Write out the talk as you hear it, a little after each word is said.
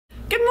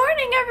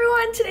morning,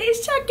 everyone!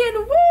 Today's check-in,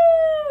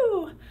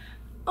 woo!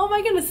 Oh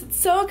my goodness, it's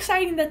so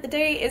exciting that the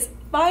day is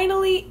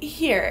finally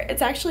here.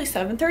 It's actually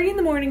 7:30 in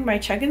the morning. My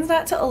check-in's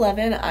not till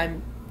 11.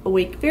 I'm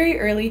awake very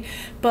early,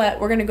 but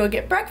we're gonna go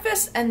get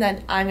breakfast and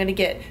then I'm gonna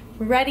get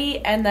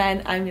ready and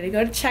then I'm gonna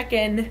go to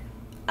check-in.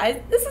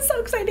 This is so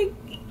exciting.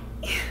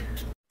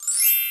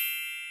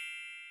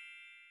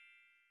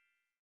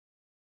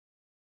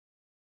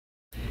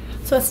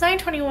 So it's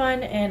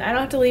 9:21 and I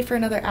don't have to leave for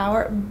another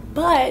hour,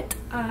 but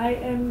I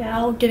am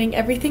now getting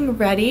everything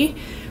ready.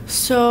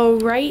 So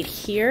right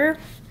here,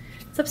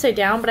 it's upside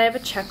down, but I have a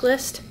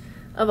checklist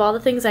of all the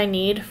things I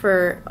need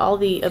for all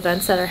the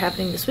events that are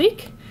happening this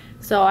week.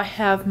 So I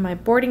have my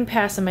boarding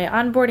pass and my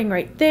onboarding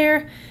right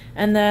there,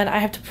 and then I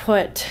have to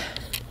put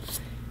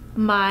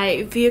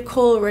my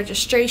vehicle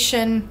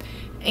registration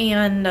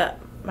and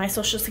my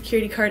social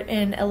security card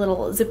in a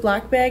little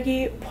Ziploc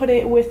baggie, put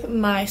it with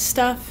my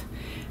stuff,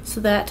 so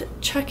that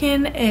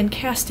check-in and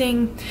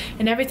casting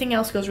and everything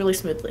else goes really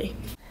smoothly.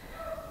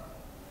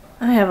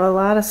 I have a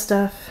lot of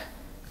stuff.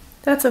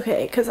 That's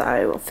okay, because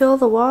I will fill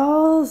the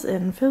walls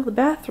and fill the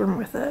bathroom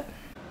with it.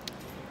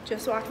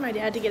 Just walked my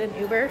dad to get an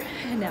Uber,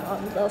 and now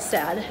I'm a little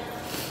sad.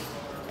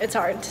 It's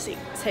hard to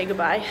say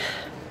goodbye.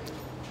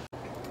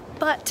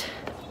 But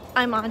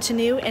I'm on to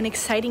new and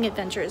exciting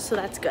adventures, so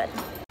that's good.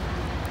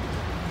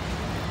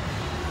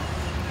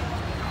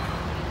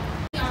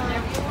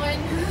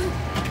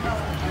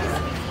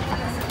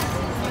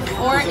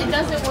 Or it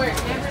doesn't work.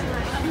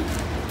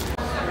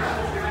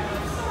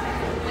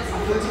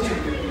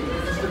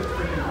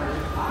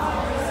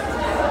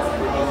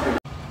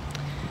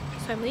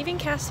 So I'm leaving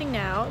casting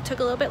now. It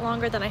took a little bit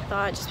longer than I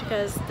thought just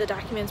because the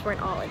documents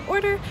weren't all in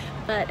order,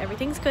 but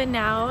everything's good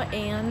now.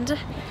 And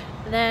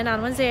then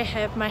on Wednesday I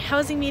have my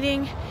housing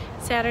meeting.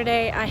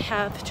 Saturday I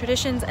have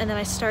traditions, and then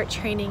I start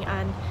training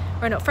on,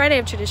 or no, Friday I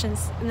have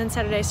traditions, and then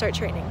Saturday I start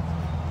training.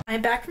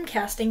 I'm back from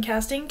casting.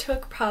 Casting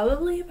took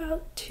probably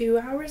about 2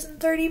 hours and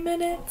 30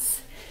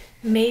 minutes.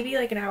 Maybe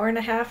like an hour and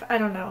a half. I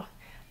don't know.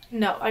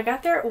 No, I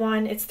got there at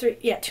 1. It's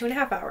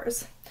 2.5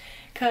 hours.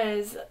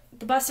 Because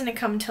the bus didn't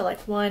come until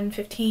like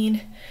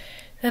 1:15.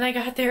 Then I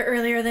got there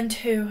earlier than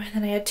 2. And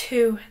then I had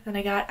 2. Then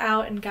I got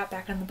out and got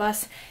back on the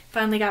bus.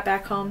 Finally got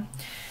back home.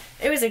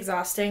 It was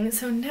exhausting.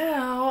 So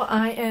now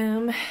I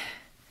am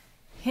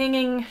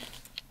hanging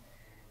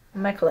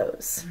my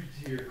clothes.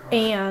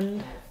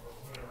 And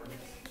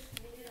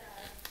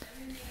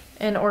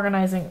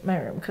organizing my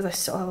room because I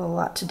still have a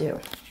lot to do.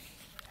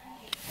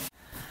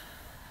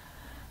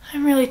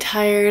 I'm really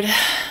tired,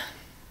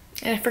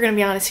 and if we're gonna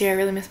be honest here, I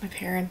really miss my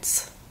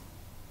parents.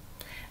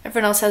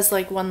 Everyone else has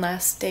like one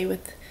last day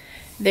with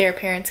their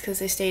parents because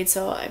they stayed,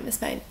 so I miss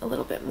mine a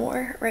little bit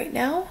more right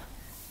now.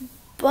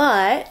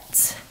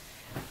 But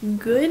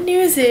good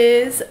news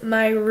is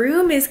my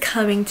room is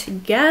coming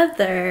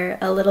together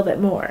a little bit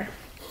more.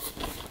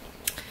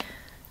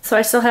 So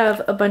I still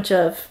have a bunch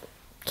of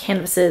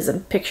canvases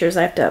and pictures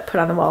I have to put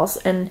on the walls,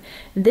 and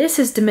this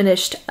has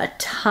diminished a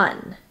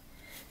ton.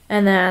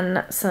 And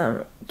then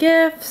some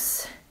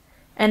gifts,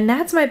 and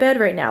that's my bed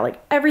right now. Like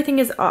everything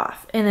is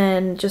off, and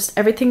then just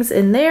everything's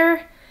in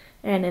there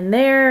and in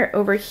there.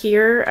 Over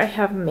here I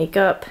have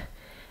makeup.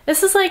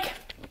 This is like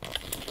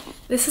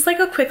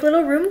a quick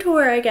little room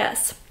tour, I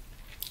guess.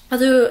 I'll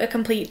do a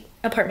complete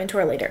apartment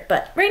tour later,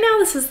 but right now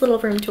this is a little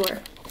room tour.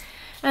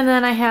 And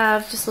then I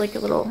have just like a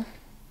little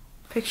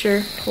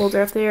picture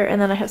holder up there, and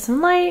then I have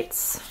some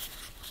lights.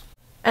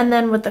 And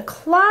then with the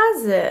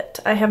closet,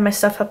 I have my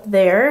stuff up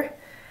there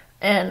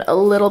and a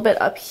little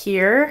bit up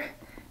here,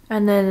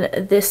 and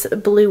then this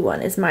blue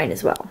one is mine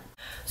as well.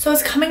 So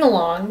it's coming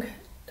along.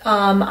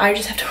 I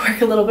just have to work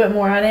a little bit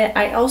more on it.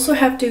 I also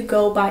have to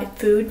go buy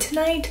food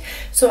tonight,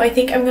 so I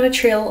think I'm gonna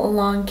trail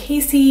along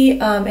Casey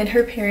and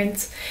her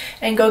parents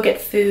and go get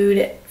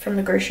food from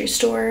the grocery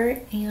store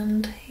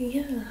and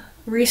yeah,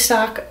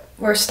 restock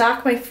or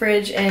stock my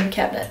fridge and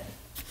cabinet.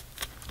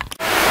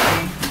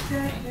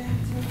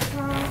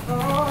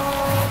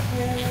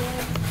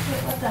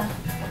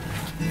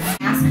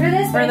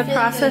 We're in the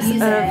process of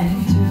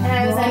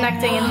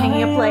connecting and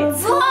hanging up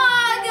lights.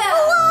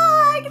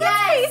 Vlog!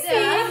 That's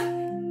Casey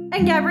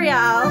and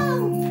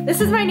Gabrielle.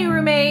 This is my new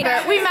roommate.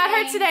 We met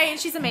her today and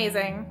she's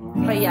amazing.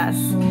 But yes.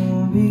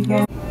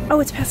 Oh,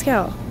 it's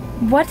Pascal.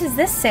 What does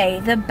this say?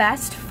 The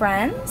best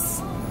friends?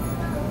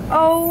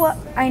 Oh,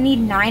 I need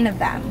 9 of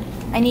them.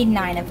 I need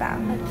 9 of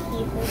them.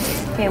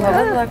 Okay,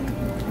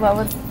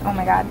 oh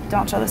my god,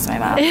 don't show this to my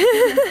mom.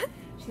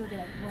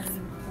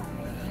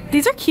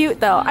 These are cute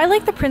though. I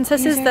like the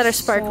princesses that are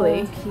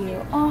sparkly. So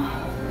cute. Oh.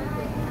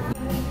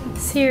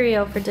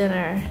 Cereal for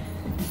dinner.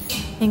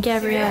 And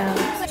Gabrielle.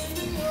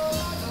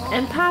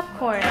 And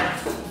popcorn.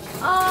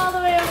 All the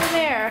way over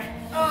there.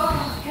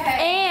 Oh, okay.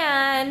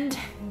 And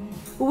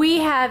we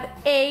have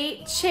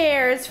 8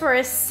 chairs for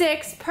a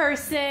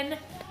 6-person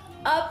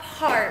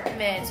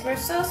apartment. We're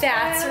so spoiled.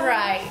 That's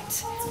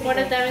right. One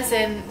of them is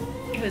in,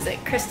 who is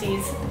it?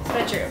 Christy's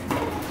bedroom.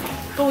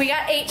 But we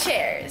got 8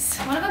 chairs.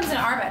 One of them's in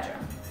our bedroom.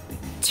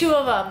 2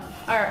 of them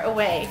are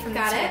away from the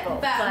table.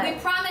 But we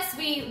promise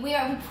we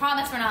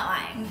promise we're not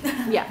lying.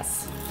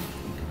 Yes.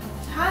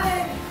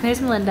 Hi.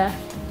 There's Melinda.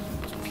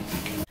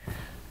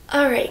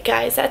 Alright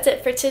guys, that's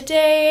it for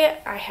today.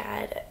 I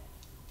had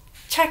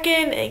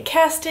check-in and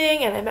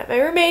casting and I met my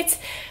roommates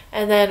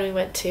and then we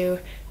went to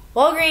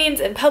Walgreens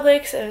and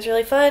Publix and it was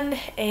really fun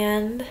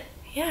and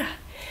yeah,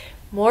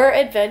 more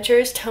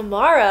adventures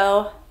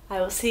tomorrow. I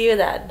will see you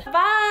then.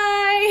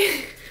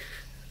 Bye!